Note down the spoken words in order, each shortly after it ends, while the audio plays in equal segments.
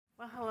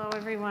Well, hello,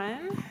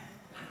 everyone.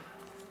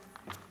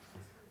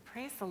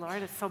 Praise the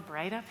Lord, it's so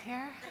bright up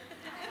here.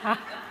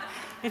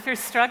 If you're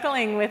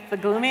struggling with the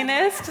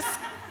gloominess, just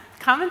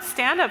come and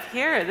stand up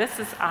here. This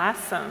is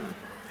awesome.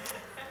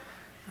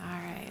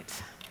 All right.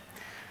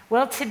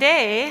 Well,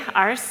 today,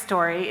 our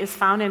story is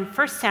found in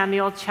 1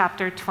 Samuel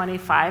chapter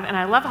 25, and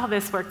I love how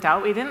this worked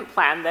out. We didn't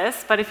plan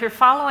this, but if you're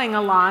following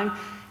along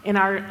in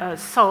our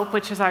SOAP,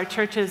 which is our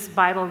church's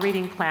Bible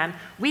reading plan,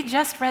 we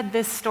just read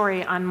this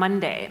story on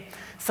Monday.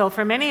 So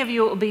for many of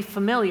you, it will be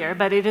familiar,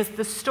 but it is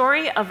the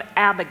story of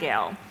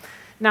Abigail.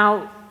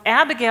 Now,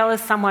 Abigail is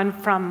someone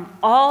from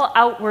all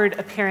outward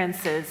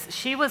appearances.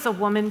 She was a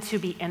woman to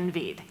be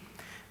envied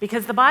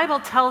because the Bible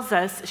tells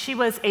us she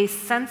was a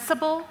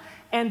sensible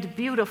and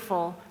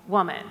beautiful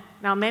woman.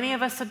 Now, many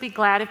of us would be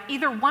glad if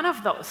either one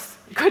of those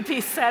could be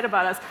said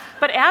about us,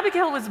 but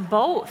Abigail was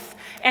both.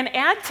 And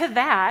add to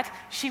that,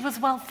 she was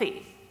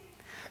wealthy.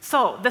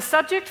 So the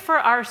subject for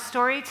our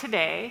story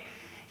today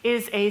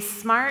is a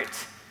smart,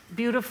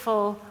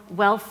 beautiful,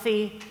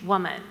 wealthy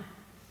woman.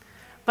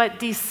 But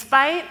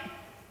despite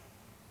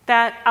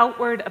that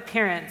outward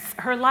appearance,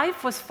 her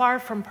life was far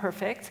from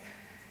perfect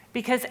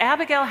because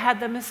Abigail had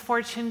the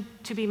misfortune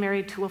to be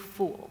married to a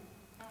fool,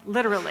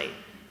 literally.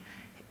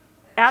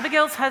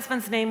 Abigail's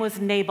husband's name was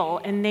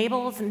Nabal, and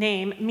Nabal's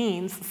name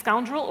means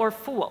scoundrel or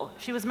fool.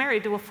 She was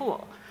married to a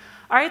fool.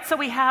 All right, so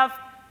we have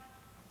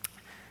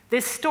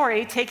this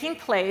story taking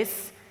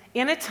place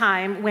in a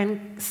time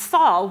when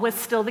Saul was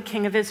still the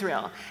king of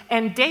Israel.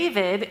 And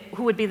David,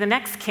 who would be the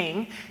next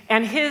king,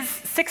 and his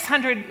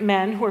 600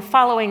 men who were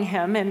following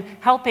him and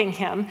helping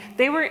him,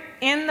 they were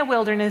in the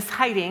wilderness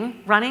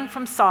hiding, running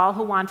from Saul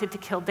who wanted to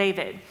kill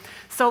David.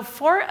 So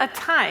for a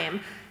time,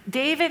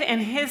 David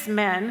and his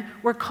men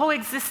were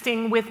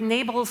coexisting with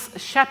Nabal's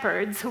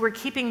shepherds who were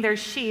keeping their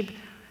sheep.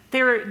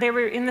 They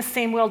were in the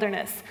same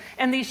wilderness.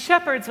 And these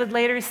shepherds would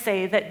later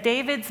say that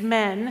David's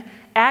men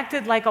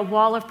acted like a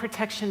wall of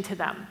protection to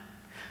them.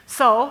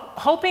 So,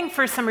 hoping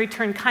for some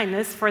return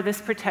kindness for this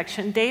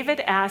protection, David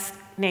asked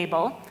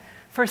Nabal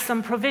for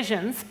some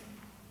provisions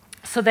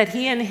so that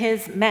he and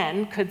his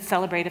men could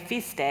celebrate a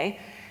feast day.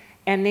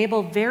 And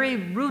Nabal very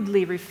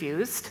rudely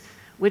refused,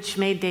 which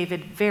made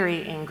David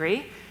very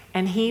angry.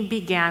 And he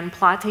began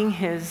plotting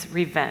his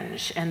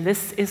revenge. And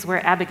this is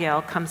where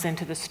Abigail comes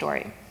into the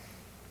story.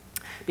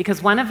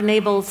 Because one of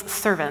Nabal's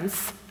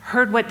servants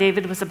heard what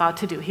David was about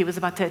to do. He was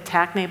about to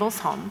attack Nabal's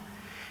home.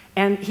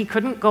 And he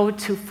couldn't go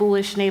to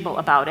foolish Nabal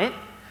about it,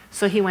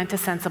 so he went to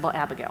sensible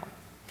Abigail.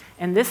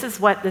 And this is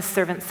what this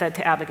servant said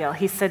to Abigail.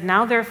 He said,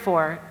 "Now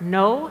therefore,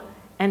 know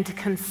and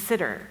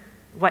consider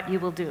what you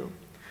will do.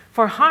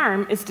 For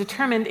harm is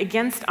determined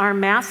against our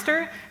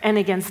master and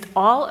against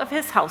all of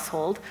his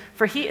household,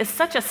 for he is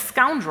such a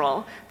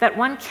scoundrel that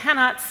one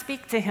cannot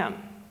speak to him."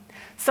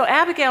 So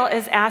Abigail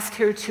is asked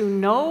here to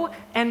know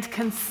and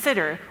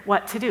consider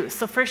what to do.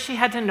 So first she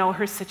had to know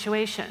her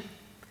situation,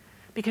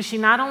 because she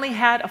not only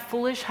had a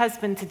foolish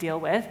husband to deal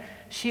with,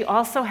 she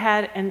also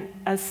had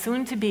a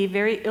soon-to-be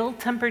very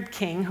ill-tempered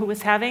king who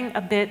was having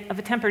a bit of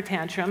a temper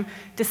tantrum,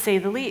 to say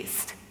the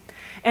least.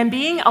 And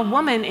being a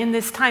woman in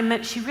this time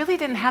meant she really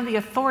didn't have the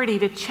authority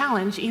to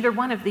challenge either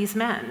one of these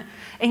men.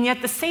 And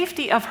yet the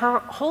safety of her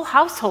whole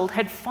household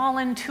had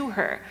fallen to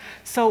her.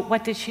 So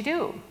what did she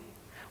do?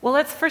 Well,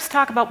 let's first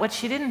talk about what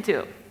she didn't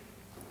do.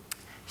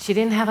 She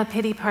didn't have a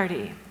pity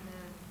party.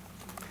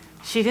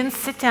 She didn't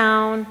sit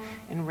down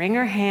and wring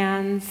her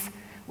hands.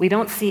 We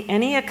don't see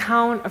any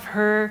account of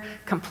her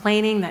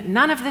complaining that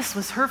none of this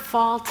was her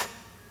fault,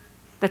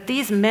 that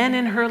these men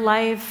in her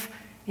life,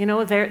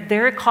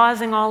 they're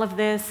causing all of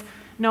this.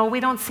 No,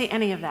 we don't see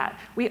any of that.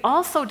 We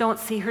also don't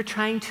see her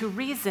trying to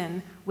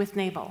reason with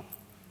Nabal.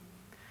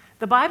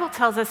 The Bible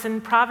tells us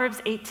in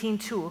Proverbs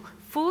 18:2,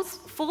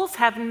 fools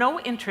have no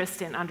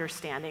interest in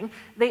understanding.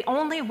 They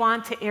only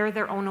want to air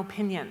their own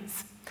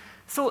opinions.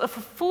 So if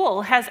a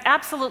fool has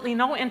absolutely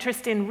no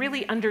interest in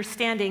really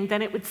understanding,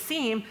 then it would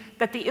seem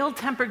that the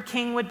ill-tempered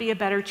king would be a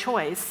better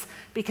choice,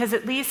 because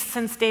at least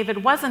since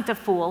David wasn't a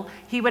fool,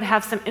 he would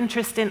have some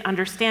interest in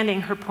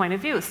understanding her point of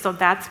view. So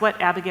that's what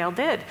Abigail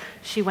did.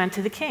 She went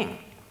to the king.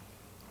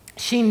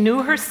 She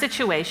knew her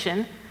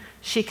situation,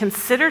 she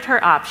considered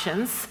her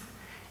options,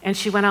 and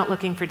she went out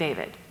looking for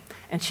David.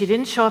 And she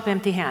didn't show up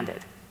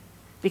empty-handed,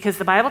 because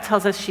the Bible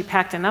tells us she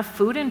packed enough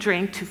food and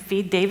drink to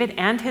feed David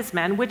and his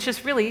men, which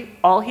is really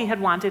all he had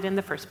wanted in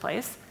the first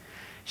place.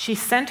 She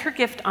sent her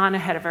gift on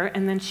ahead of her,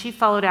 and then she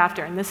followed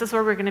after. And this is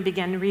where we're going to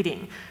begin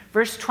reading.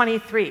 Verse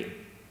 23.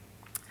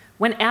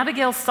 When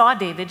Abigail saw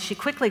David, she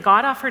quickly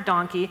got off her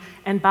donkey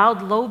and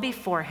bowed low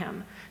before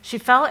him. She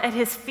fell at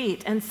his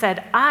feet and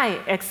said, "I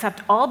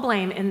accept all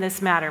blame in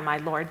this matter, my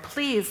lord.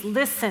 Please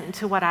listen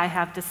to what I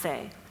have to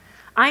say.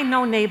 I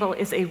know Nabal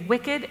is a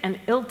wicked and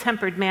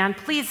ill-tempered man.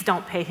 Please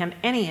don't pay him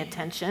any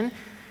attention.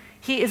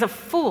 He is a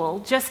fool,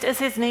 just as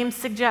his name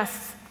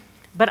suggests.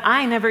 But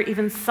I never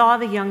even saw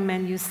the young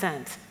men you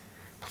sent.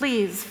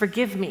 Please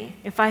forgive me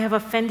if I have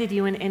offended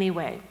you in any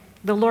way.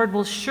 The Lord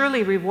will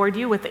surely reward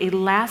you with a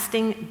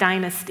lasting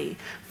dynasty,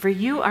 for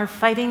you are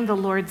fighting the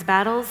Lord's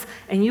battles,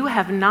 and you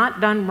have not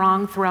done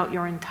wrong throughout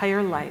your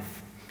entire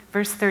life.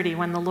 Verse 30,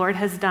 when the Lord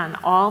has done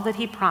all that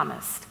he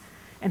promised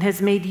and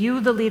has made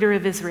you the leader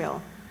of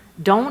Israel,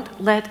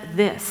 don't let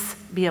this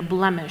be a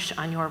blemish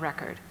on your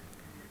record.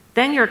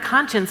 Then your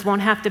conscience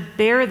won't have to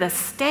bear the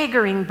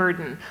staggering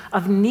burden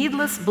of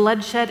needless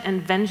bloodshed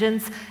and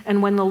vengeance,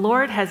 and when the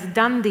Lord has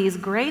done these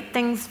great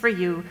things for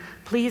you,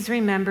 please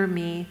remember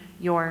me,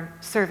 your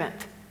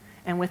servant.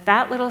 And with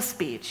that little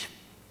speech,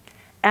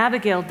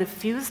 Abigail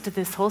diffused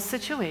this whole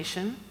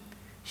situation.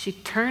 She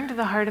turned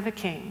the heart of a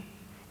king,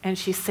 and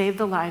she saved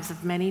the lives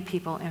of many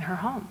people in her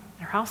home,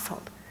 her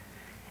household.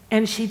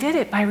 And she did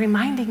it by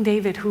reminding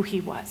David who he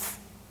was.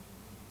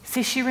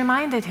 See, she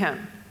reminded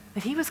him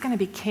that he was going to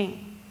be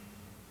king.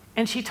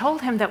 And she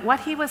told him that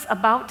what he was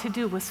about to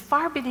do was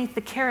far beneath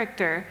the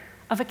character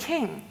of a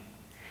king.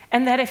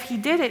 And that if he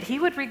did it, he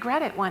would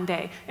regret it one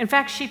day. In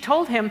fact, she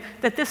told him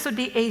that this would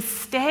be a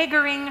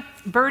staggering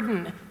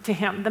burden to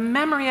him. The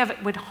memory of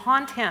it would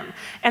haunt him.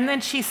 And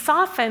then she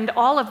softened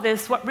all of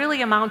this, what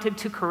really amounted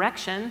to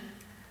correction,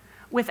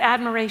 with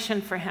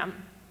admiration for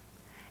him.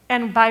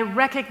 And by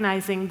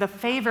recognizing the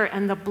favor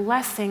and the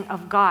blessing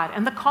of God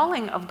and the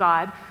calling of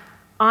God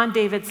on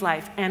David's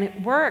life. And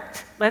it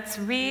worked. Let's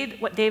read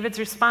what David's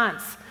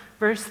response,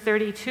 verse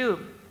 32.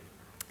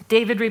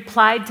 David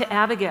replied to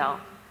Abigail,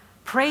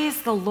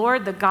 "Praise the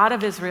Lord, the God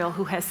of Israel,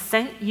 who has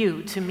sent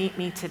you to meet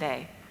me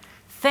today.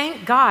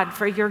 Thank God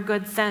for your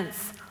good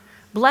sense.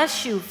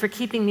 Bless you for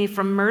keeping me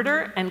from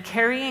murder and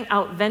carrying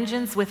out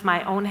vengeance with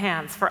my own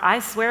hands. For I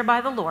swear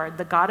by the Lord,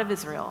 the God of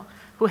Israel,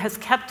 who has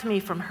kept me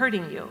from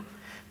hurting you,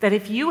 that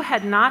if you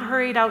had not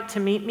hurried out to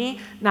meet me,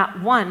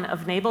 not one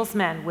of Nabal's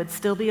men would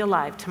still be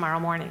alive tomorrow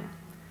morning."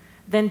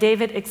 Then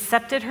David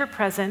accepted her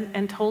present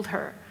and told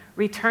her,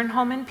 "Return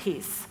home in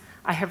peace.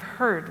 I have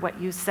heard what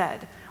you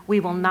said.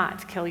 We will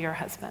not kill your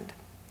husband."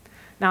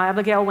 Now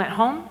Abigail went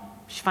home.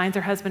 She finds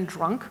her husband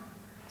drunk,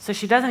 so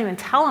she doesn't even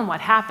tell him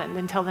what happened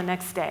until the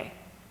next day.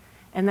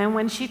 And then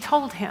when she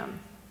told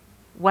him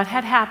what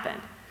had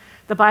happened,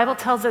 the Bible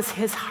tells us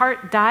his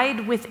heart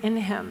died within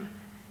him,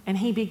 and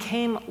he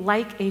became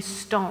like a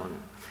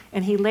stone.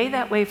 And he lay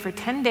that way for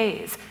 10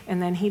 days,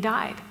 and then he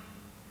died.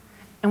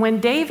 And when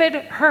David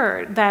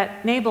heard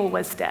that Nabal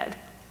was dead,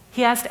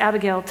 he asked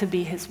Abigail to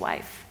be his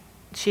wife.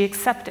 She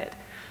accepted.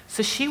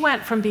 So she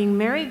went from being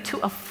married to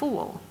a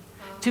fool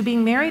to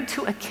being married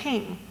to a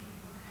king.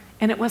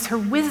 And it was her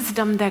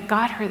wisdom that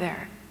got her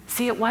there.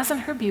 See, it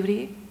wasn't her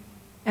beauty,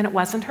 and it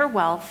wasn't her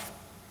wealth.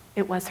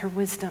 It was her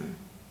wisdom.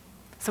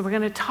 So we're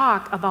going to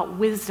talk about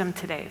wisdom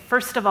today.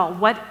 First of all,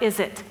 what is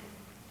it?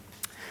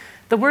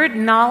 The word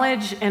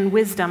knowledge and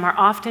wisdom are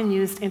often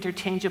used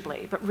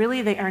interchangeably, but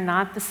really they are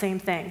not the same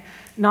thing.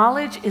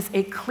 Knowledge is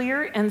a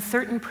clear and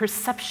certain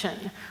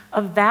perception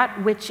of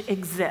that which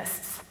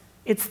exists.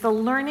 It's the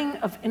learning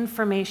of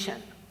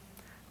information.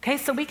 Okay,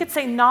 so we could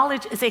say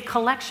knowledge is a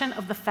collection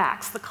of the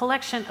facts, the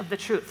collection of the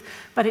truth,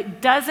 but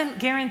it doesn't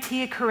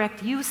guarantee a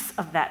correct use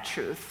of that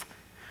truth.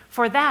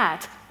 For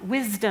that,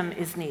 wisdom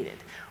is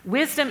needed.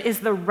 Wisdom is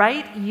the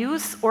right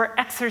use or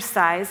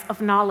exercise of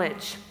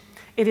knowledge.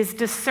 It is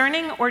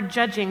discerning or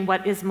judging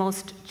what is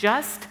most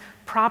just,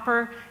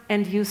 proper,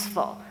 and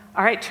useful.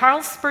 All right,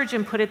 Charles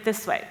Spurgeon put it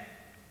this way.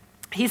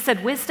 He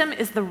said, "Wisdom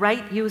is the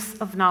right use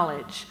of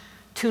knowledge.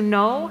 To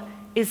know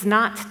is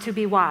not to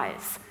be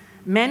wise.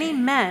 Many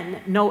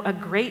men know a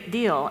great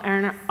deal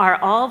and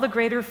are all the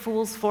greater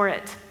fools for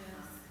it.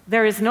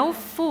 There is no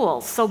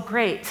fool so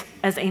great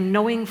as a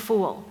knowing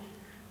fool,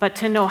 but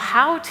to know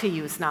how to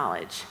use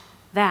knowledge,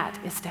 that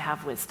is to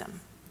have wisdom."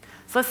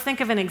 So let's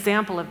think of an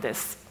example of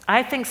this.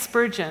 I think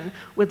Spurgeon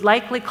would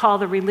likely call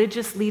the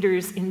religious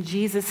leaders in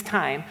Jesus'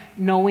 time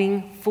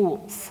knowing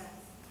fools.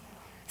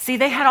 See,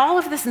 they had all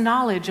of this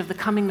knowledge of the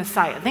coming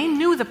Messiah. They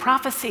knew the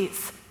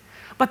prophecies,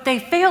 but they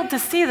failed to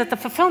see that the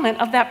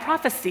fulfillment of that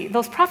prophecy,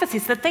 those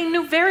prophecies that they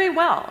knew very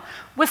well,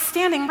 was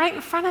standing right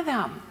in front of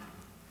them.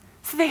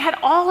 So they had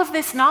all of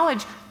this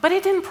knowledge, but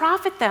it didn't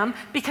profit them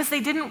because they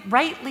didn't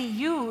rightly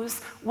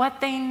use what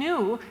they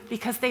knew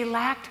because they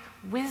lacked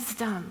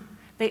wisdom.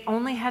 They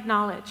only had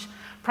knowledge.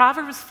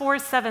 Proverbs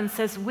 4:7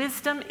 says,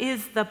 "Wisdom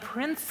is the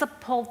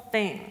principal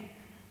thing.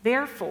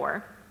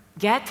 Therefore,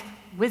 get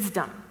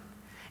wisdom.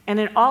 And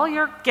in all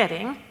you're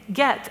getting,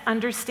 get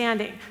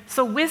understanding."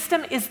 So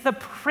wisdom is the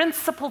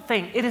principal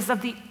thing. It is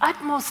of the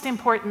utmost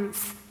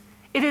importance.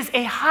 It is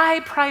a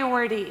high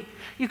priority.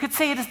 You could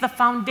say it is the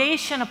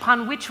foundation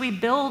upon which we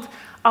build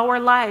our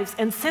lives.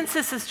 And since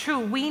this is true,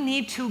 we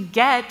need to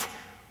get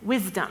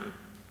wisdom.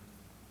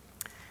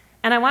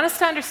 And I want us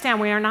to understand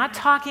we are not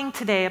talking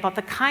today about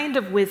the kind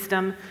of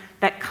wisdom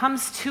that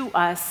comes to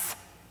us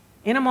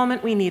in a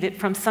moment we need it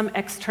from some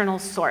external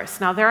source.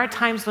 Now, there are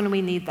times when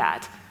we need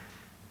that.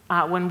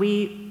 When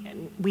we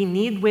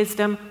need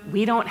wisdom,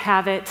 we don't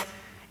have it,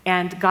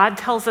 and God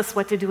tells us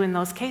what to do in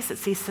those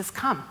cases. He says,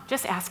 "Come,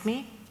 just ask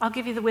me. I'll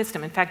give you the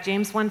wisdom." In fact,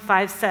 James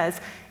 1:5 says,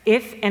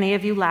 "If any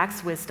of you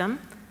lacks wisdom,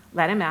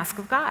 let him ask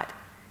of God.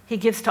 He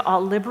gives to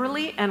all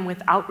liberally and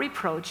without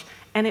reproach,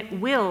 and it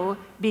will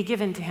be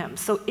given to him.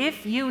 So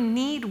if you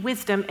need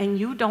wisdom and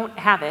you don't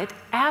have it,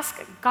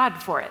 ask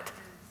God for it.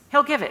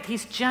 He'll give it.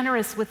 He's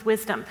generous with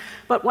wisdom.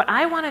 But what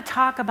I want to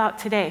talk about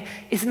today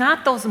is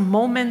not those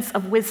moments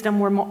of wisdom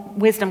where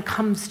wisdom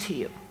comes to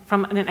you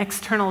from an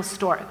external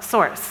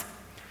source.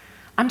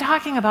 I'm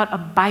talking about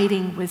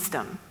abiding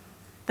wisdom,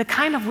 the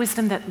kind of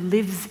wisdom that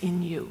lives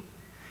in you.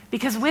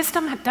 Because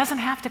wisdom doesn't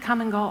have to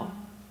come and go.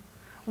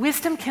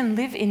 Wisdom can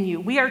live in you.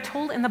 We are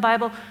told in the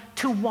Bible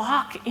to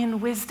walk in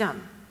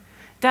wisdom.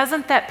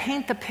 Doesn't that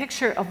paint the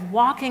picture of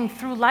walking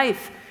through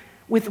life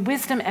with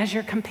wisdom as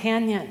your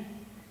companion?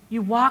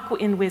 You walk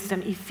in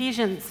wisdom.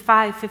 Ephesians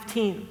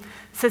 5:15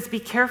 says,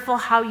 be careful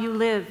how you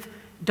live.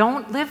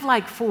 Don't live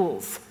like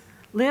fools.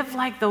 Live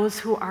like those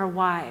who are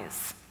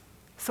wise.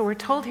 So we're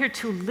told here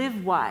to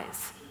live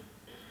wise.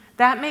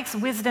 That makes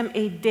wisdom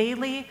a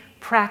daily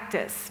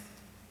practice.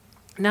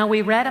 Now,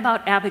 we read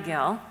about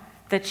Abigail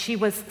that she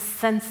was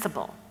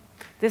sensible.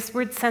 This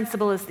word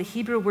sensible is the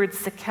Hebrew word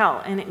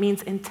sekel, and it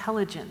means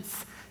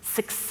intelligence,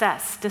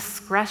 success,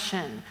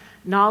 discretion,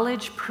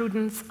 knowledge,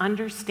 prudence,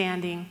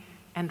 understanding,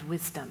 and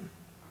wisdom.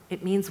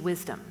 It means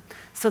wisdom.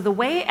 So the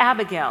way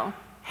Abigail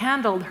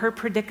handled her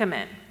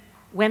predicament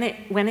when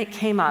it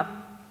came up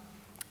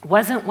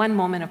wasn't one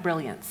moment of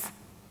brilliance.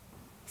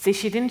 See,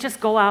 she didn't just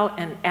go out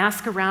and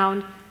ask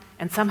around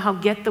and somehow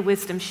get the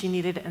wisdom she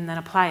needed and then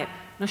apply it.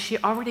 No, she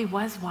already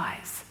was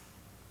wise.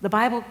 The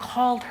Bible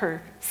called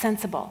her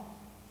sensible.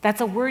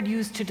 That's a word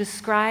used to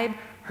describe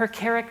her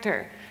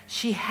character.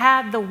 She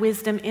had the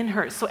wisdom in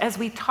her. So as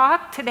we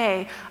talk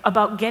today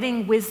about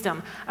getting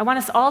wisdom, I want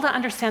us all to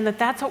understand that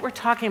that's what we're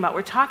talking about.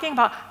 We're talking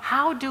about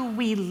how do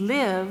we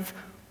live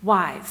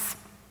wise.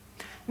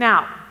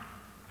 Now,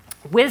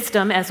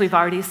 wisdom, as we've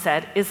already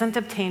said, isn't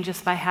obtained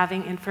just by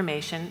having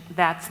information.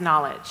 That's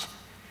knowledge.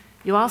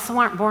 You also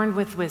aren't born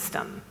with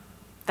wisdom.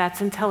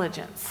 That's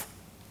intelligence.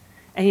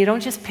 And you don't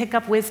just pick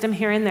up wisdom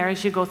here and there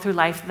as you go through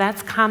life.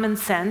 That's common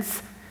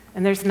sense,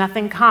 and there's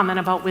nothing common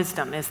about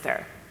wisdom, is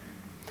there?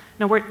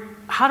 Now,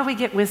 how do we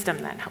get wisdom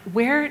then?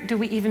 Where do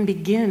we even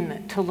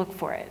begin to look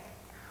for it?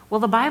 Well,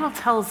 the Bible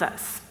tells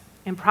us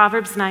in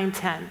Proverbs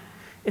 9:10,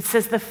 it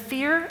says, the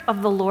fear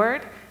of the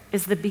Lord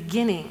is the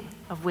beginning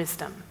of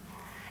wisdom,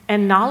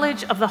 and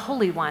knowledge of the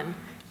Holy One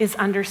is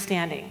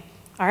understanding.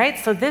 All right,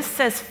 so this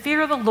says fear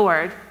of the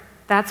Lord,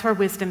 that's where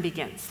wisdom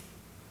begins.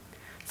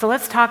 So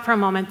let's talk for a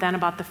moment then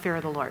about the fear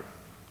of the Lord.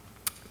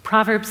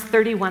 Proverbs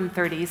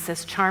 31:30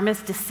 says, charm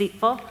is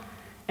deceitful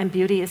and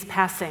beauty is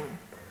passing,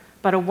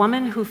 but a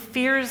woman who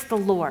fears the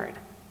Lord,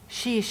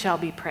 she shall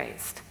be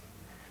praised.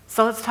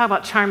 So let's talk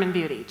about charm and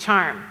beauty.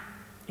 Charm,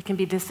 it can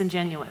be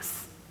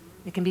disingenuous.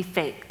 It can be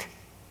faked.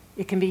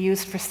 It can be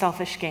used for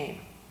selfish gain.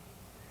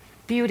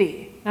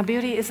 Beauty, now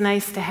beauty is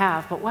nice to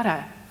have, but what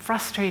a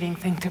frustrating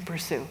thing to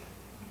pursue.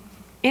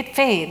 It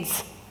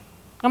fades.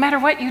 No matter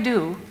what you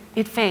do,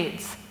 it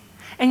fades.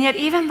 And yet,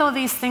 even though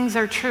these things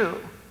are true,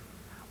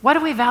 what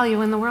do we value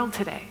in the world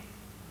today?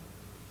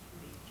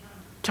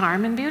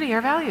 Charm and beauty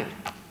are valued,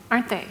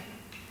 aren't they?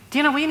 Do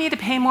you know we need to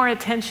pay more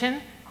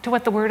attention to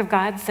what the Word of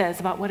God says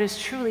about what is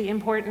truly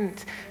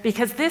important?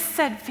 Because this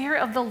said, fear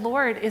of the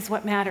Lord is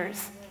what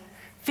matters.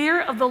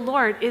 Fear of the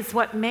Lord is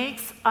what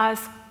makes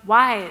us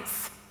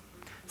wise.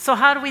 So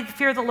how do we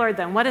fear the Lord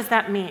then? What does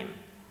that mean?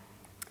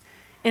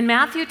 In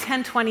Matthew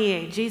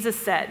 10:28, Jesus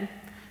said,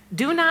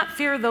 do not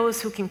fear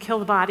those who can kill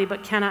the body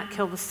but cannot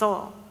kill the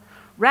soul.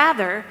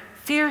 Rather,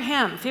 fear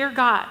him, fear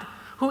God,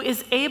 who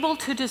is able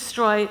to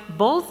destroy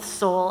both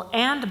soul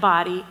and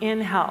body in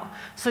hell.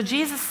 So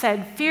Jesus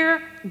said,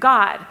 fear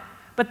God,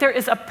 but there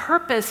is a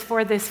purpose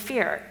for this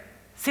fear.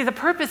 See, the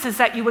purpose is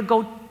that you would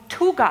go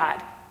to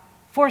God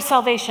for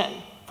salvation,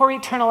 for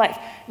eternal life.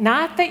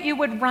 Not that you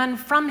would run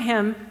from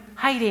him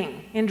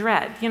hiding in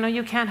dread. You know,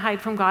 you can't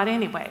hide from God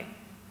anyway.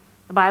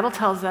 The Bible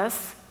tells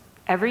us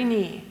every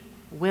knee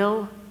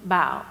will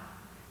bow,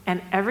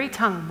 and every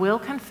tongue will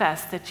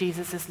confess that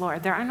Jesus is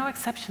Lord. There are no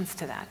exceptions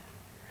to that.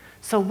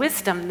 So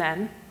wisdom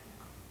then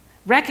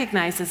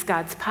recognizes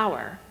God's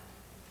power,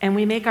 and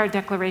we make our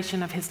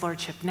declaration of his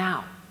lordship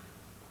now.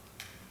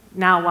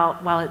 Now,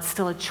 while it's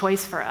still a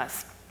choice for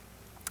us.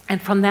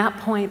 And from that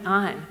point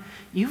on,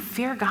 you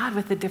fear God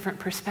with a different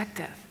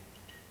perspective.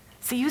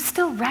 See, you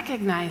still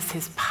recognize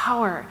his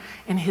power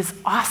and his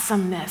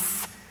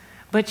awesomeness,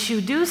 but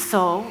you do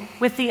so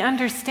with the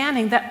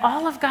understanding that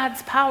all of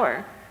God's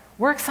power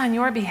works on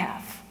your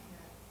behalf.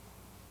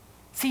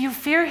 See, you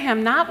fear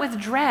him not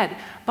with dread,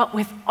 but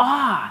with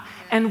awe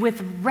and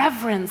with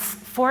reverence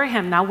for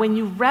him. Now, when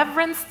you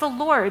reverence the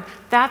Lord,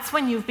 that's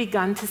when you've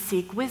begun to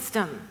seek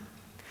wisdom.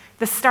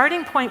 The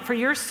starting point for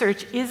your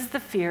search is the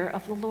fear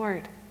of the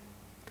Lord.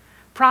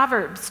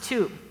 Proverbs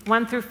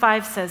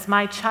 2:1-5 says,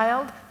 my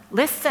child,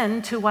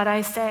 listen to what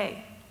I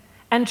say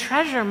and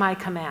treasure my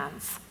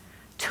commands.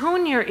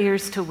 Tune your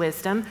ears to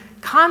wisdom,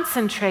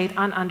 concentrate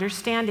on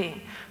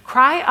understanding.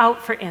 Cry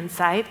out for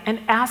insight and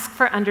ask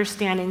for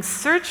understanding.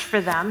 Search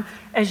for them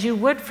as you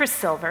would for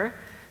silver.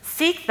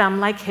 Seek them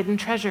like hidden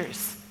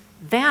treasures.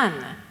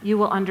 Then you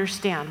will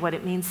understand what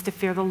it means to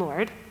fear the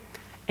Lord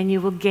and you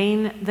will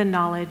gain the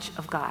knowledge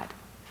of God.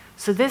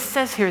 So this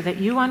says here that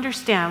you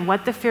understand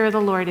what the fear of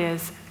the Lord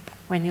is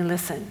when you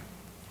listen,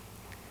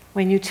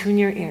 when you tune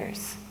your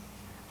ears,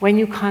 when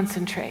you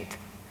concentrate,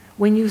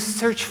 when you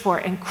search for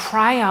and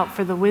cry out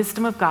for the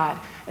wisdom of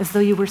God as though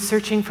you were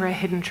searching for a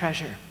hidden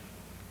treasure.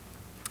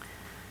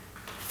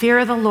 Fear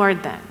of the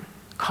Lord then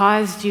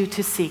caused you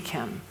to seek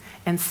him,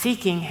 and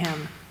seeking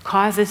him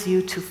causes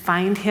you to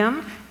find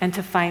him and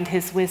to find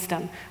his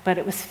wisdom. But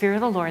it was fear of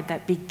the Lord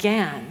that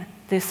began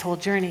this whole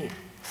journey.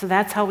 So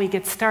that's how we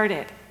get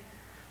started.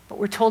 But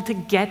we're told to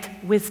get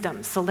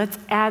wisdom. So let's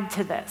add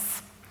to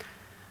this.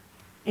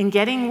 In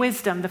getting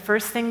wisdom, the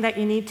first thing that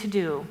you need to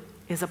do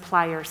is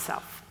apply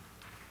yourself.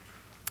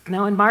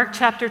 Now in Mark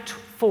chapter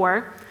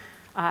 4,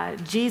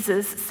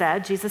 Jesus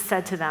said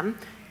to them,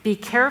 "Be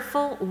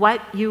careful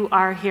what you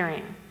are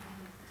hearing.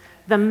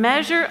 The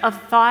measure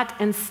of thought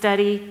and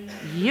study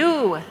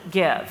you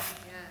give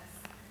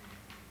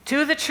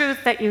to the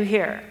truth that you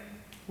hear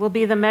will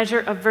be the measure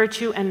of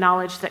virtue and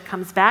knowledge that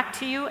comes back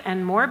to you,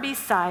 and more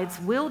besides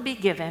will be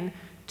given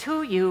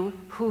to you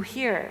who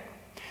hear."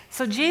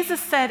 So Jesus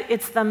said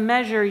it's the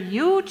measure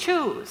you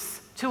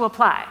choose to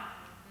apply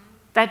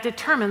that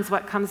determines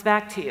what comes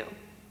back to you.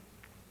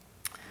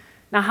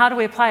 Now, how do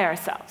we apply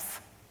ourselves?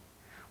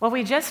 Well,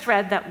 we just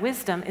read that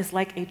wisdom is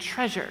like a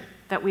treasure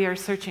that we are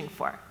searching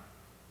for.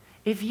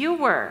 If you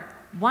were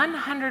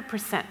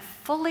 100%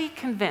 fully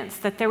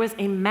convinced that there was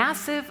a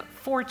massive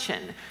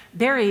fortune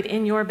buried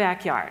in your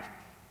backyard,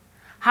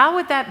 how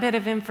would that bit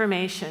of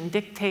information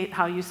dictate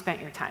how you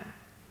spent your time?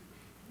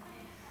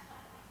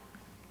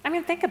 I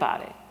mean, think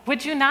about it.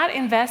 Would you not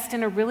invest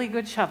in a really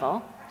good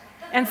shovel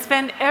and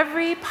spend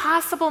every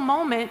possible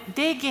moment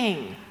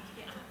digging?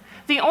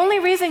 The only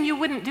reason you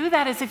wouldn't do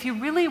that is if you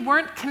really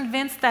weren't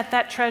convinced that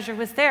that treasure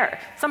was there.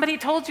 Somebody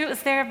told you it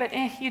was there, but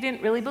you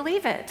didn't really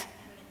believe it.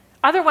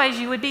 Otherwise,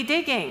 you would be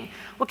digging.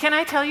 Well, can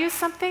I tell you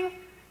something?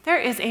 There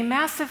is a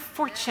massive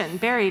fortune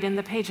buried in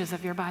the pages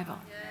of your Bible.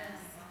 Yes.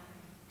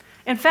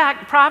 In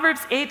fact,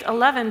 Proverbs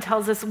 8:11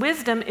 tells us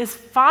wisdom is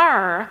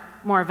far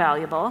more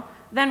valuable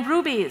than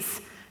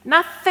rubies.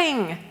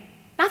 Nothing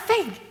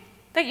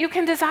that you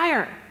can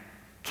desire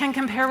can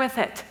compare with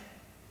it.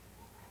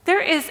 There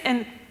is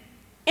an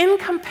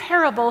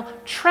incomparable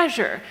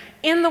treasure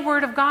in the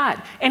Word of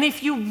God. And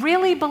if you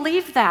really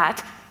believe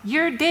that,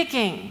 you're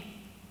digging.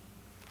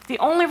 The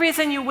only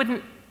reason you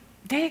wouldn't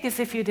dig is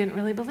if you didn't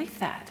really believe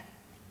that.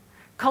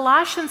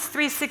 Colossians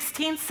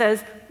 3:16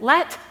 says,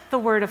 "Let the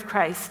word of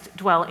Christ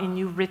dwell in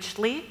you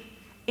richly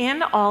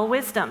in all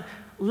wisdom."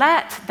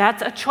 Let,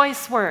 that's a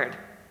choice word.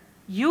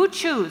 You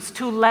choose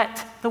to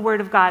let the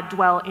word of God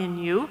dwell in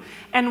you,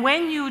 and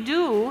when you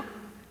do,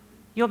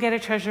 you'll get a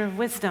treasure of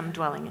wisdom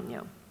dwelling in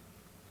you.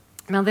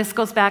 Now, this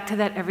goes back to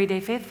that everyday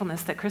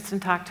faithfulness that Kristen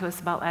talked to us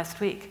about last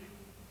week.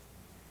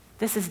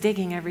 This is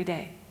digging every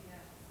day.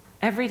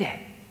 Every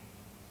day.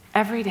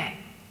 Every day.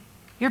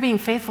 You're being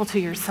faithful to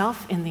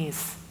yourself in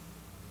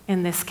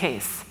this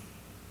case.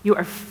 You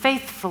are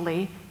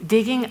faithfully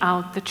digging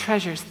out the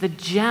treasures, the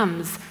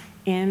gems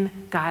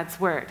in God's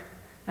Word.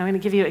 I'm going to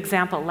give you an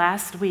example.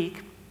 Last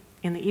week,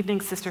 in the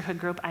evening sisterhood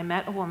group, I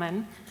met a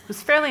woman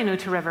who's fairly new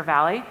to River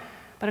Valley,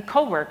 but a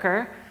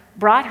coworker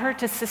brought her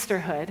to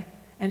sisterhood,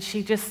 and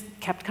she just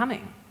kept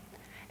coming.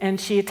 And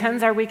she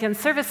attends our weekend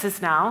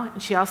services now,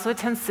 and she also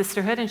attends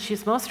sisterhood, and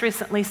she's most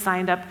recently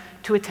signed up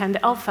to attend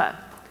Alpha.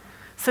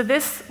 So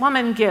this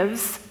woman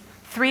gives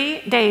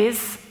 3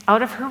 days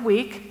out of her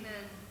week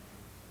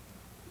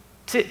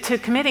to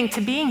committing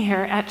to being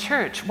here at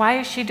church. Why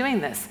is she doing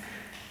this?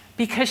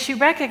 Because she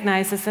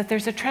recognizes that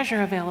there's a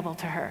treasure available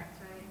to her.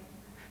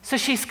 So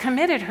she's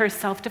committed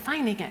herself to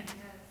finding it.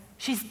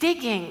 She's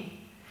digging.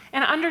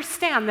 And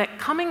understand that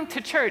coming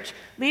to church,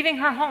 leaving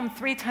her home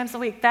 3 times a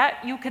week,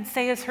 that you could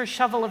say is her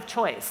shovel of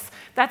choice.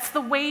 That's the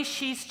way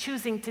she's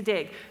choosing to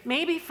dig.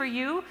 Maybe for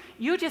you,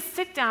 you just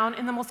sit down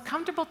in the most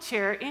comfortable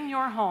chair in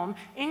your home,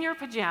 in your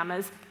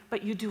pajamas,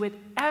 but you do it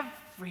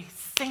every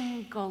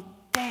single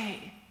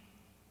day.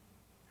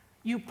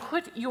 You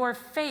put your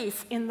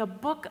face in the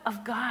book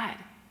of God,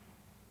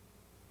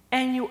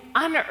 and you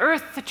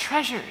unearth the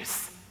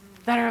treasures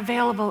that are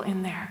available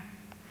in there.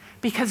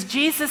 Because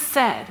Jesus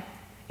said,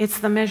 it's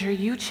the measure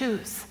you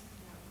choose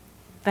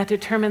that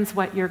determines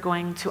what you're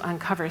going to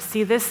uncover.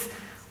 See, this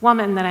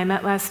woman that I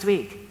met last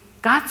week,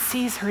 God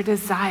sees her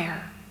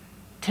desire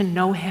to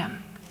know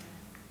him,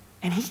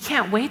 and he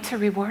can't wait to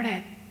reward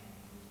it.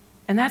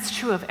 And that's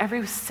true of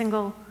every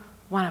single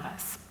one of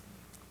us.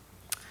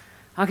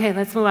 Okay,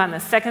 let's move on. The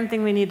second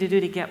thing we need to do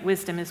to get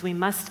wisdom is we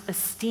must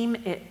esteem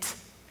it.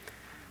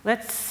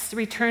 Let's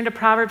return to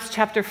Proverbs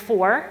chapter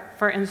 4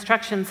 for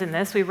instructions in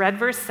this. We read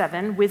verse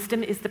 7,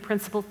 wisdom is the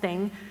principal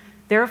thing.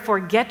 Therefore,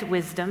 get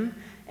wisdom,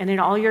 and in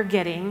all you're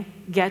getting,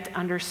 get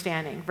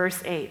understanding.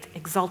 Verse 8,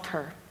 exalt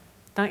her.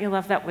 Don't you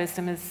love that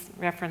wisdom is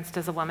referenced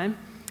as a woman?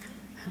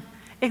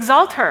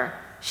 Exalt her.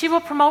 She will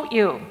promote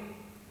you.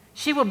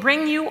 She will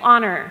bring you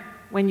honor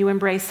when you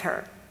embrace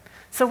her.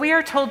 So we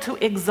are told to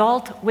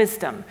exalt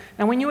wisdom.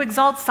 Now, when you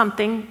exalt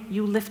something,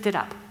 you lift it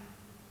up.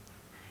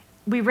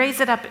 We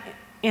raise it up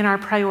in our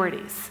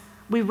priorities.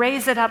 We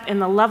raise it up in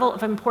the level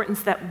of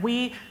importance that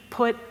we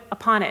put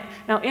upon it.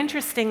 Now,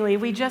 interestingly,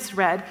 we just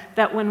read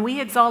that when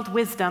we exalt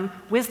wisdom,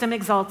 wisdom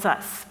exalts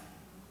us.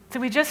 So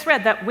we just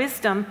read that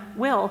wisdom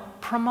will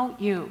promote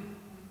you.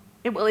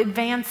 It will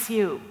advance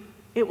you.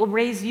 It will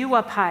raise you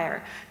up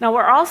higher. Now,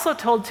 we're also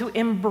told to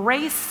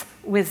embrace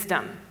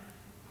wisdom.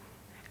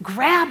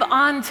 Grab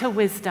onto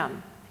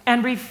wisdom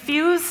and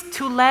refuse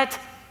to let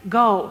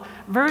go.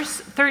 Verse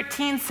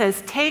 13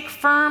 says, take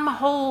firm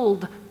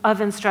hold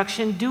of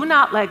instruction. Do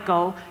not let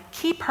go.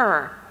 Keep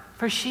her,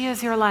 for she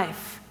is your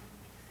life.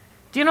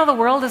 Do you know the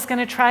world is going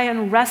to try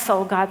and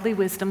wrestle godly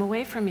wisdom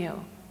away from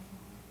you?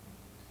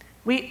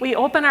 We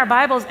open our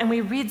Bibles and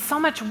we read so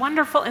much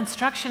wonderful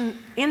instruction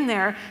in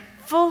there,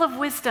 full of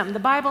wisdom. The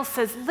Bible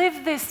says,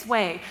 live this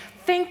way,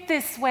 think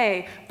this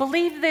way,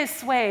 believe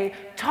this way,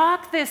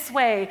 talk this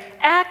way,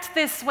 act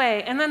this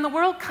way. And then the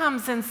world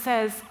comes and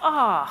says,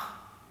 oh,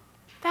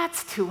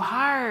 that's too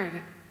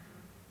hard.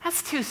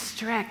 That's too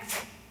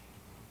strict.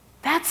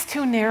 That's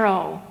too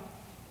narrow.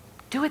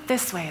 Do it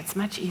this way, it's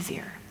much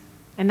easier.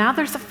 And now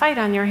there's a fight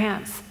on your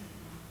hands.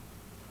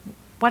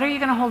 What are you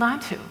going to hold on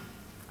to?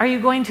 Are you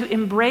going to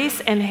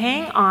embrace and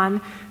hang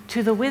on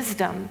to the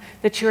wisdom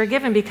that you are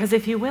given? Because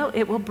if you will,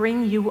 it will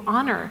bring you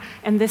honor.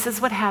 And this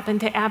is what happened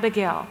to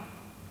Abigail.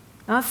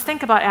 Now let's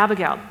think about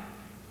Abigail.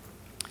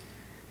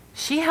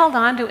 She held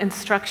on to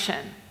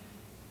instruction,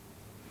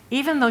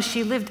 even though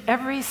she lived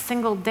every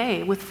single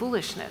day with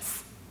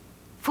foolishness.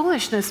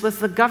 Foolishness was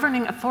the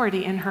governing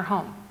authority in her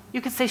home. You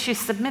could say she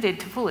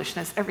submitted to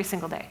foolishness every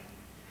single day.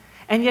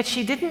 And yet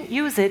she didn't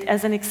use it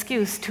as an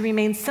excuse to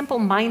remain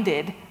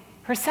simple-minded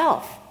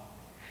herself.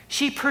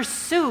 She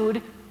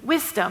pursued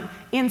wisdom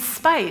in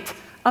spite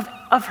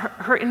of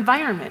her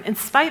environment, in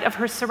spite of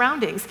her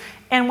surroundings.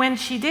 And when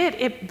she did,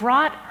 it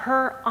brought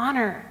her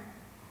honor.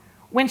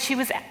 When she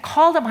was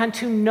called upon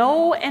to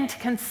know and to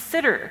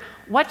consider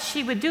what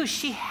she would do,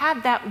 she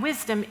had that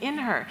wisdom in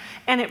her,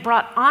 and it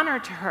brought honor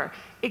to her.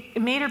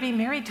 It made her be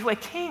married to a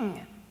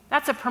king.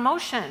 That's a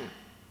promotion.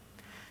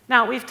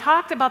 Now, we've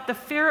talked about the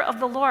fear of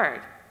the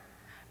Lord.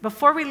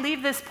 Before we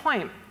leave this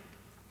point,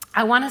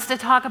 I want us to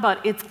talk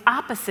about its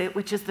opposite,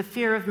 which is the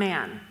fear of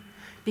man.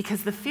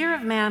 Because the fear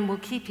of man will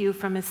keep you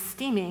from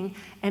esteeming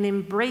and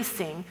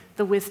embracing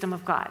the wisdom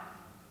of God.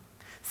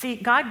 See,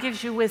 God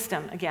gives you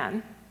wisdom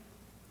again,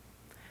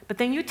 but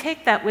then you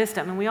take that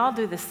wisdom, and we all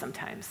do this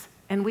sometimes,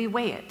 and we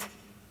weigh it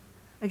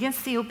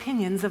against the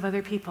opinions of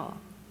other people.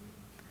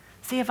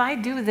 See, if I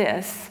do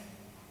this,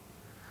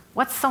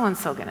 what's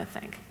so-and-so going to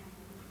think?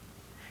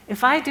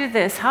 If I do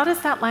this, how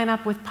does that line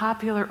up with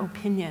popular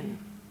opinion?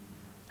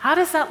 How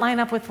does that line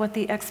up with what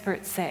the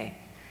experts say?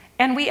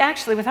 And we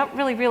actually, without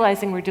really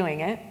realizing we're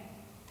doing it,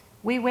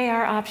 we weigh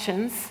our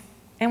options,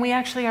 and we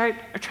actually are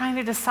trying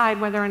to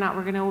decide whether or not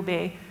we're going to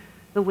obey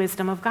the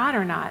wisdom of God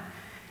or not.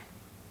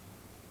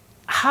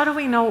 How do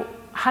we know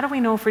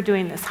if we're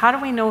doing this? How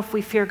do we know if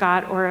we fear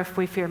God or if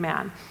we fear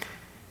man?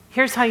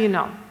 Here's how you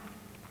know.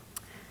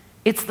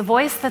 It's the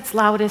voice that's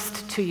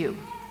loudest to you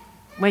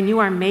when you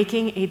are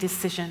making a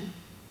decision.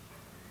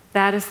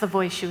 That is the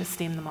voice you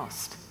esteem the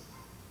most.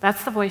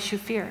 That's the voice you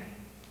fear.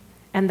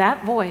 And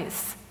that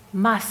voice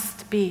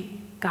must be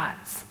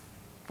God's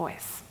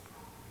voice.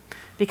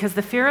 Because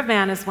the fear of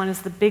man is one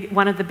of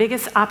the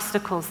biggest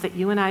obstacles that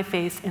you and I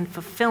face in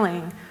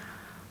fulfilling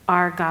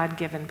our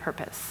God-given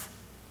purpose.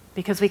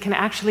 Because we can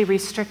actually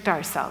restrict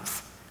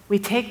ourselves. We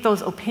take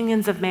those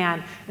opinions of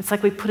man, it's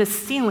like we put a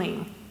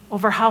ceiling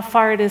over how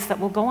far it is that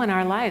we'll go in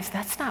our lives.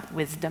 That's not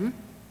wisdom.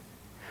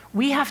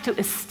 We have to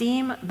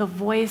esteem the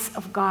voice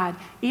of God,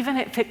 even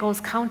if it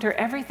goes counter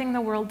everything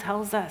the world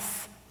tells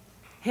us.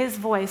 His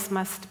voice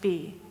must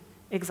be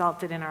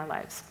exalted in our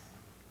lives.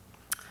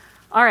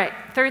 All right,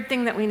 third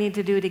thing that we need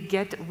to do to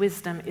get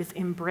wisdom is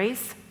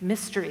embrace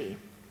mystery.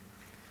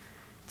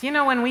 Do you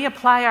know, when we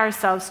apply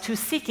ourselves to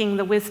seeking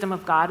the wisdom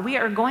of God, we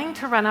are going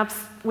to run up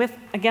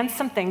against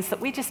some things that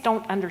we just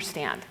don't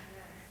understand.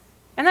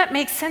 And that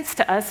makes sense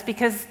to us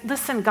because,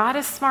 listen, God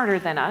is smarter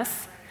than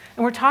us.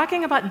 And we're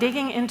talking about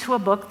digging into a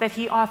book that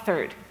he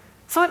authored.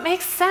 So it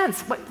makes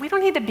sense. We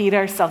don't need to beat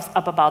ourselves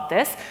up about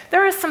this.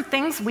 There are some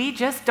things we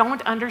just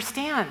don't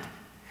understand.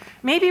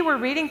 Maybe we're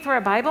reading through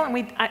a Bible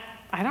and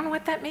I don't know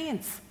what that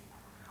means.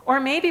 Or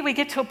maybe we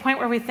get to a point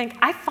where we think,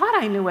 I thought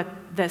I knew what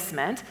this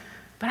meant,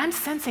 but I'm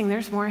sensing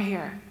there's more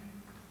here.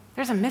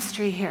 There's a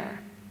mystery here,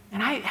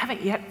 and I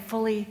haven't yet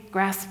fully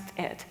grasped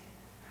it.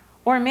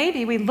 Or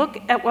maybe we look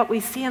at what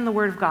we see in the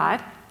Word of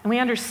God, and we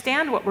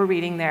understand what we're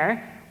reading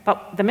there,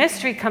 but the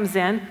mystery comes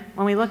in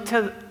when we look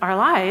to our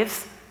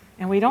lives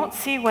and we don't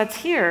see what's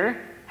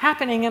here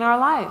happening in our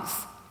lives.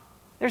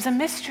 There's a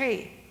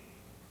mystery,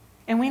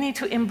 and we need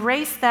to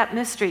embrace that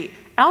mystery.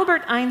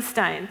 Albert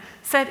Einstein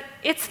said,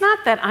 it's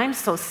not that I'm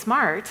so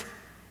smart,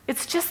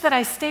 it's just that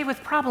I stay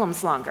with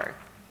problems longer.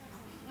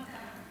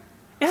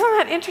 Isn't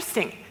that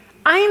interesting?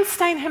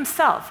 Einstein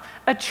himself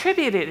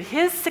attributed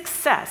his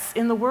success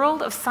in the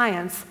world of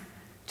science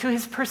to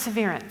his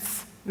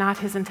perseverance, not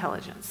his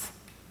intelligence.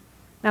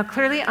 Now,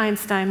 clearly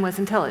Einstein was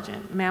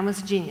intelligent. The man was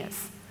a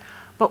genius.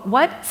 But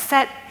what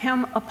set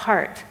him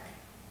apart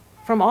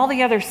from all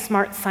the other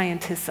smart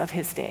scientists of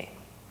his day?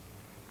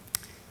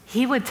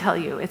 He would tell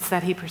you it's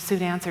that he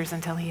pursued answers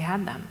until he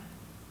had them.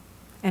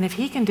 And if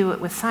he can do it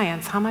with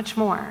science, how much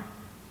more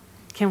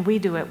can we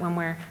do it when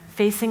we're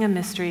facing a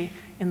mystery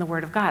in the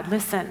Word of God?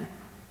 Listen,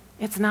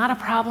 it's not a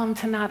problem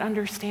to not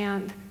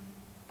understand.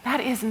 That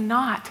is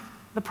not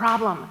the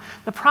problem.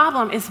 The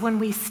problem is when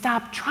we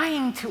stop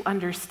trying to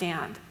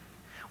understand.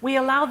 We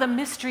allow the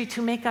mystery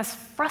to make us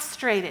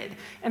frustrated,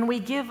 and we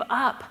give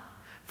up.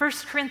 1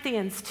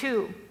 Corinthians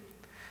 2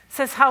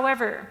 says,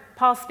 however,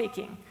 Paul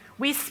speaking,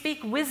 we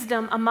speak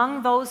wisdom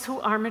among those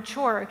who are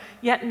mature,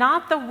 yet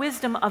not the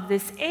wisdom of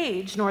this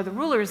age, nor the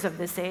rulers of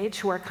this age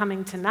who are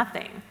coming to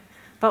nothing.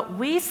 But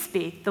we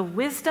speak the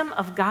wisdom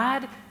of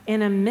God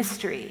in a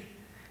mystery,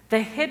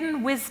 the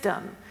hidden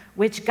wisdom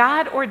which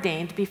God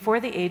ordained before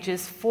the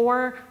ages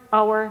for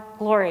our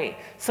glory.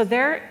 So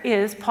there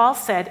is, Paul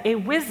said, a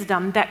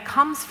wisdom that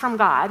comes from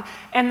God,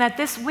 and that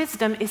this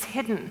wisdom is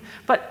hidden.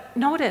 But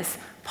notice,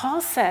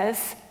 Paul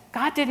says,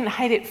 God didn't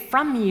hide it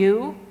from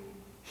you,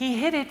 he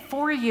hid it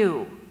for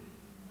you.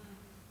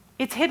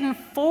 It's hidden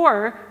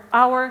for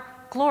our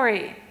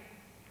glory.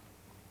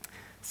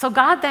 So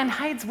God then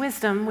hides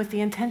wisdom with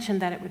the intention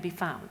that it would be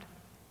found.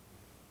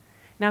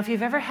 Now, if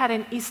you've ever had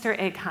an Easter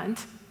egg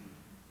hunt,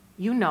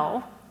 you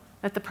know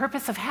that the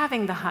purpose of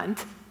having the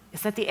hunt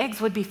is that the eggs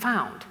would be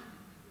found,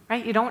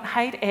 right? You don't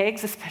hide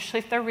eggs, especially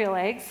if they're real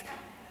eggs,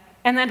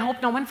 and then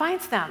hope no one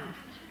finds them.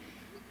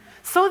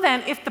 So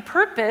then, if the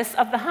purpose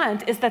of the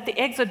hunt is that the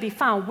eggs would be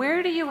found,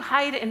 where do you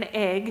hide an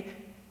egg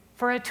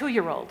for a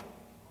 2-year-old?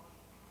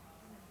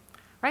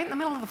 Right in the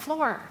middle of the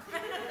floor.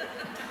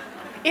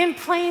 In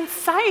plain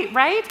sight,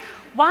 right?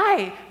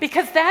 Why?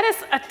 Because that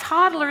is a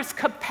toddler's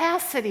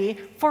capacity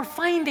for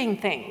finding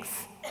things.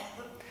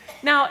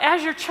 Now,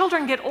 as your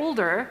children get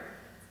older,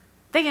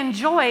 they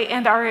enjoy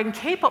and are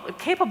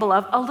capable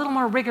of a little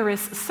more rigorous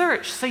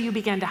search, so you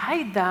begin to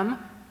hide them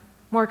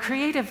more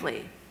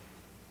creatively.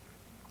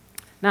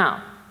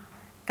 Now,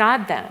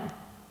 God then,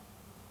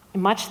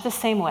 in much the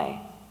same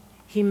way,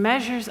 he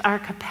measures our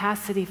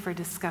capacity for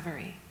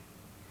discovery,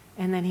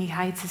 and then he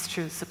hides his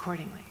truths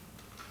accordingly.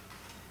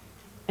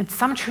 And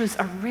some truths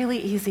are really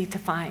easy to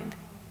find,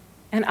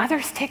 and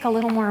others take a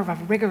little more of a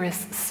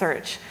rigorous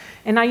search.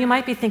 And now you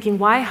might be thinking,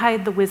 why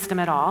hide the wisdom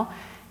at all?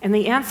 And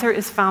the answer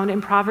is found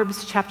in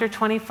Proverbs chapter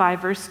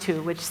 25, verse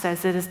 2, which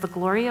says, it is the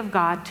glory of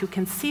God to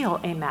conceal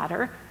a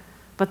matter,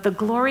 but the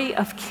glory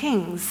of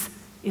kings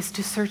is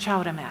to search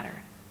out a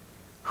matter.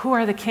 Who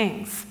are the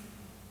kings?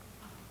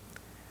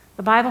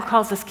 The Bible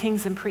calls us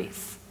kings and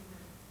priests.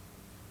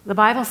 The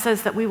Bible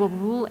says that we will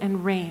rule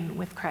and reign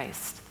with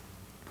Christ.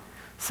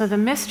 So the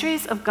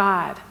mysteries of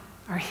God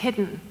are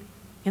hidden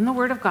in the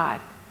Word of God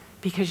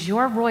because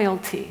your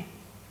royalty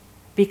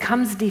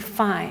becomes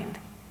defined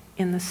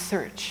in the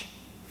search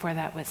for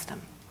that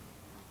wisdom.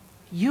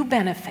 You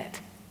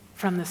benefit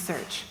from the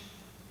search.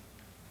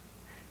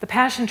 The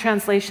Passion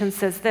Translation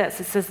says this.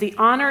 It says, the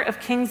honor of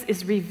kings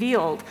is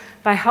revealed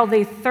by how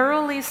they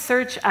thoroughly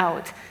search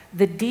out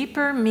the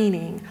deeper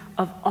meaning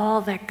of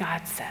all that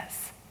God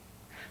says.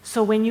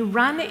 So when you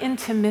run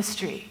into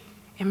mystery,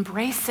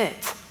 embrace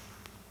it.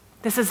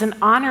 This is an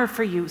honor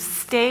for you.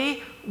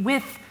 Stay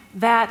with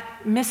that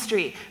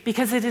mystery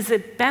because it is a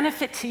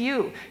benefit to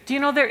you. Do you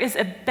know there is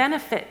a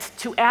benefit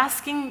to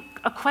asking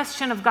a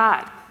question of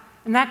God?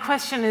 And that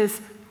question is,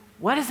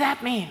 what does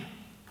that mean?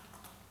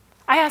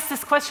 I ask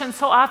this question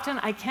so often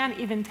I can't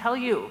even tell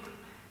you.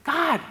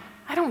 God,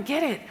 I don't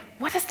get it.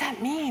 What does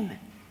that mean?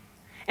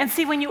 And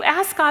see, when you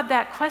ask God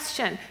that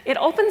question, it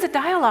opens a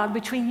dialogue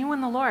between you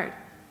and the Lord.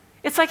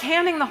 It's like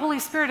handing the Holy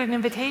Spirit an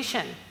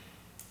invitation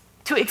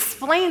to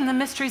explain the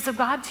mysteries of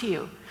God to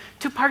you,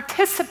 to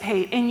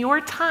participate in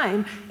your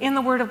time in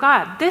the Word of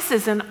God. This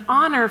is an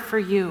honor for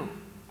you.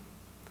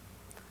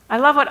 I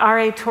love what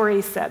R.A.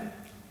 Torrey said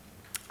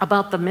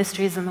about the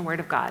mysteries in the Word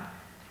of God.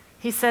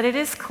 He said, it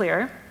is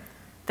clear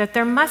that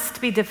there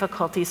must be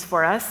difficulties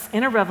for us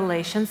in a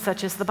revelation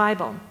such as the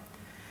Bible.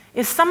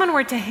 If someone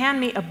were to hand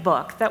me a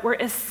book that were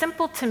as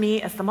simple to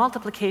me as the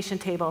multiplication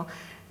table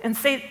and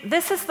say,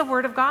 this is the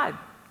Word of God,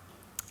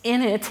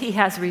 in it he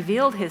has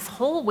revealed his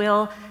whole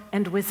will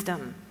and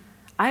wisdom,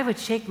 I would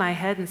shake my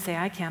head and say,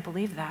 I can't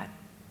believe that.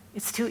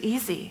 It's too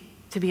easy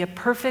to be a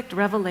perfect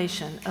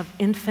revelation of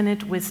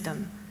infinite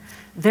wisdom.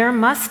 There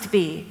must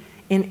be,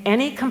 in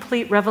any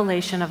complete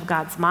revelation of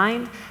God's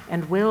mind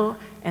and will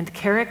and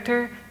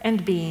character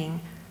and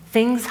being,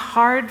 things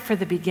hard for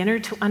the beginner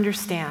to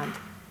understand,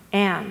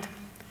 and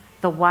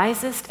the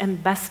wisest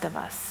and best of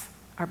us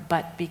are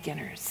but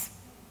beginners.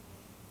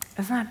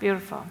 Isn't that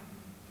beautiful?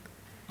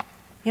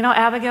 You know,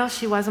 Abigail,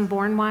 she wasn't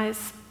born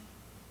wise.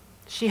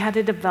 She had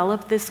to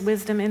develop this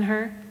wisdom in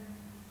her.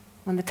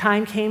 When the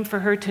time came for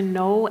her to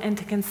know and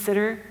to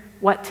consider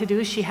what to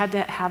do, she had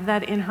to have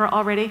that in her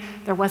already.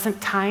 There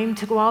wasn't time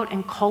to go out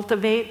and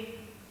cultivate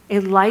a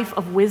life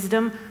of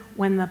wisdom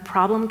when the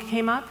problem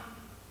came up.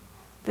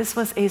 This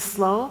was a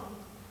slow,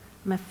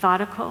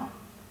 methodical,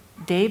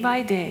 day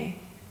by day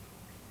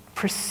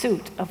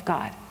pursuit of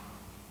God.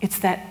 It's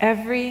that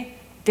every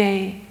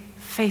day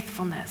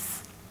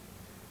faithfulness.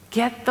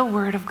 Get the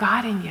Word of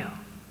God in you.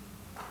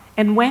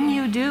 And when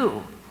you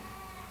do,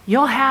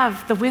 you'll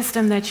have the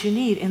wisdom that you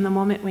need in the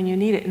moment when you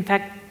need it. In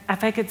fact,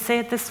 if I could say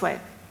it this way,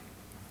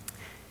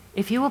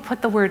 if you will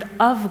put the Word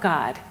of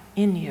God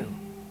in you,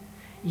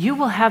 you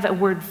will have a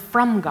word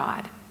from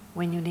God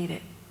when you need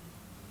it.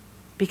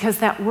 Because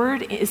that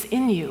word is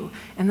in you,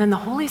 and then the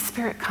Holy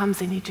Spirit comes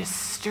and he just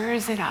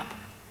stirs it up.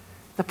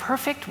 The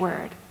perfect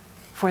word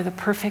for the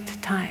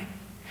perfect time.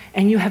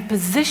 And you have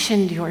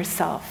positioned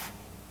yourself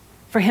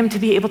for him to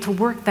be able to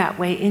work that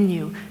way in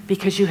you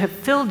because you have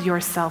filled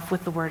yourself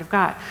with the Word of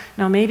God.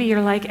 Now, maybe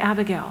you're like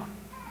Abigail,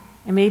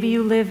 and maybe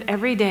you live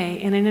every day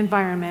in an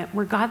environment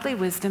where godly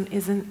wisdom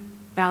isn't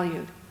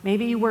valued.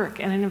 Maybe you work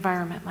in an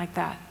environment like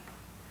that.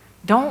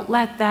 Don't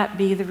let that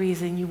be the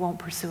reason you won't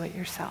pursue it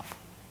yourself.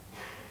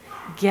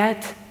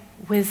 Get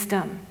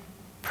wisdom.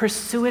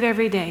 Pursue it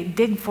every day.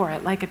 Dig for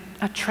it like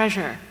a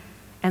treasure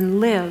and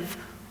live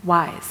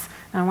wise.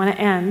 Now, I want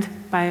to end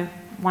by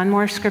one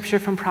more scripture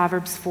from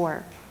Proverbs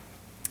 4.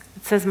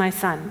 It says, "My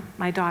son,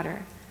 my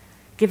daughter,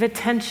 give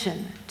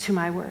attention to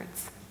my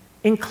words.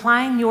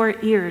 Incline your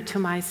ear to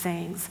my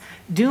sayings.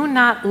 Do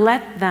not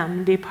let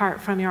them depart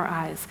from your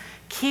eyes.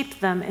 Keep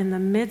them in the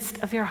midst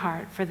of your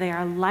heart, for they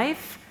are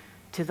life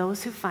to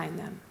those who find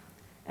them,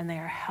 and they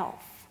are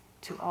health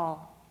to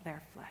all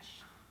their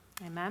flesh."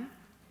 Amen?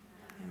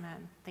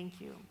 Amen. Thank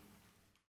you.